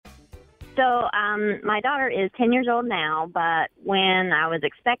So my daughter is 10 years old now, but when I was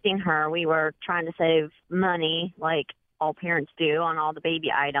expecting her, we were trying to save money like all parents do on all the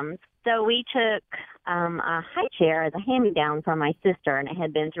baby items. So we took a high chair as a hand-me-down from my sister, and it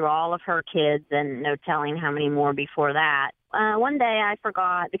had been through all of her kids and no telling how many more before that. One day I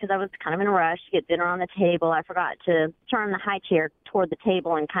forgot, because I was kind of in a rush to get dinner on the table, I forgot to turn the high chair toward the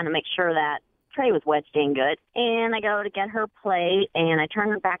table and kind of make sure that tray was wedged in good. And I go to get her plate, and I turn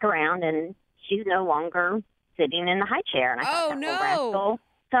her back around, and she's no longer sitting in the high chair. And I thought, no. rascal.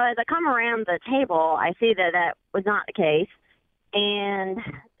 So as I come around the table, I see that that was not the case. And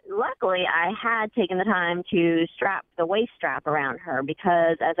luckily, I had taken the time to strap the waist strap around her,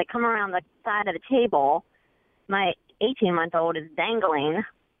 because as I come around the side of the table, my 18-month-old is dangling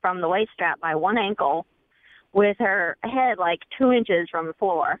from the waist strap by one ankle with her head like 2 inches from the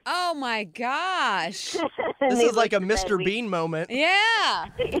floor. Oh, my gosh. This is like a Mr. Bean moment. Yeah.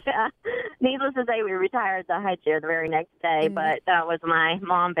 Yeah. Needless to say, we retired the high chair the very next day, but that was my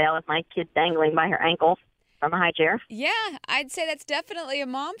mom fail with my kid dangling by her ankles from a high chair. Yeah, I'd say that's definitely a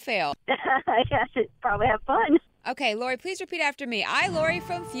mom fail. Yeah, she'd probably have fun. Okay, Lori, please repeat after me. I, Lori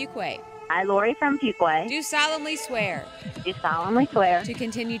from Fuquay, I, Lori from Fuquay, do solemnly swear do solemnly swear to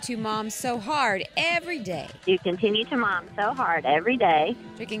continue to mom so hard every day, to continue to mom so hard every day,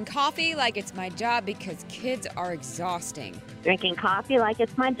 drinking coffee like it's my job because kids are exhausting, drinking coffee like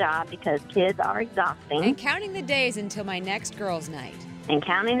it's my job because kids are exhausting, and counting the days until my next girls' night. and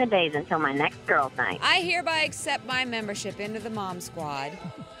counting the days until my next girls' night. I hereby accept my membership into the Mom Squad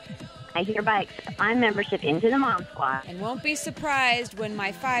I hereby accept my membership into the Mom Squad and won't be surprised when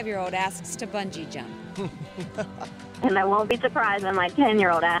my 5-year-old asks to bungee jump. and I won't be surprised when my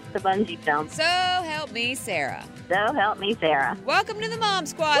 10-year-old asks to bungee jump. So help me, Sarah. So help me, Sarah. Welcome to the Mom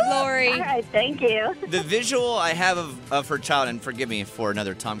Squad, Lori. All right, thank you. The visual I have of her child, and forgive me for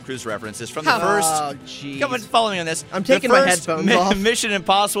another Tom Cruise reference, is from the first. Oh, jeez. Come on, follow me on this. I'm taking my headphones off. Mission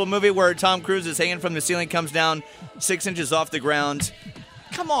Impossible movie where Tom Cruise is hanging from the ceiling, comes down 6 inches off the ground.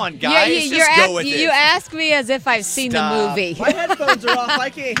 Come on, guys. Just go with it. You ask me as if I've seen the movie. My headphones are off. I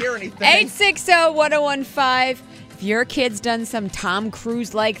can't hear anything. 860-1015. If your kid's done some Tom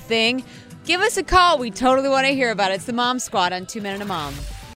Cruise-like thing, give us a call. We totally want to hear about it. It's the Mom Squad on 2 Minute a Mom.